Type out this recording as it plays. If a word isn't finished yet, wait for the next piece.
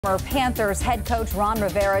Former Panthers head coach Ron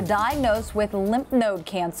Rivera diagnosed with lymph node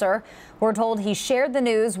cancer. We're told he shared the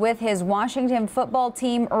news with his Washington football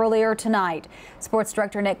team earlier tonight. Sports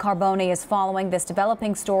director Nick Carboni is following this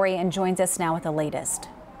developing story and joins us now with the latest.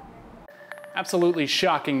 Absolutely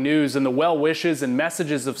shocking news, and the well wishes and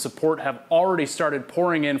messages of support have already started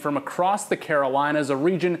pouring in from across the Carolinas, a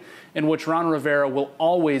region in which Ron Rivera will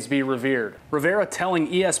always be revered. Rivera telling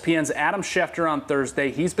ESPN's Adam Schefter on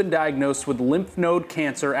Thursday he's been diagnosed with lymph node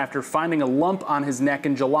cancer after finding a lump on his neck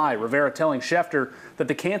in July. Rivera telling Schefter that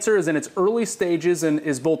the cancer is in its early stages and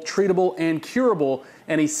is both treatable and curable,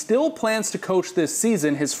 and he still plans to coach this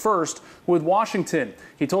season, his first with Washington.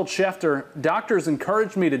 He told Schefter, "Doctors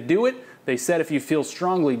encouraged me to do it. They said if you feel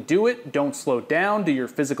strongly, do it. Don't slow down, do your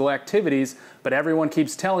physical activities. But everyone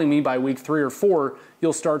keeps telling me by week 3 or 4,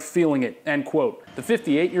 you'll start feeling it." End quote. The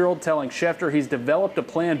 58-year-old telling Schefter he's developed a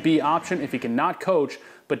plan B option if he cannot coach,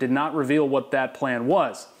 but did not reveal what that plan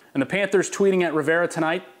was. And the Panthers tweeting at Rivera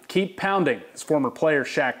tonight, "Keep pounding." His former player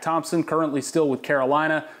Shaq Thompson, currently still with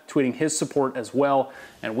Carolina, tweeting his support as well.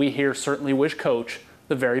 And we here certainly wish Coach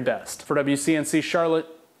the very best. For WCNC Charlotte,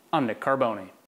 I'm Nick Carboni.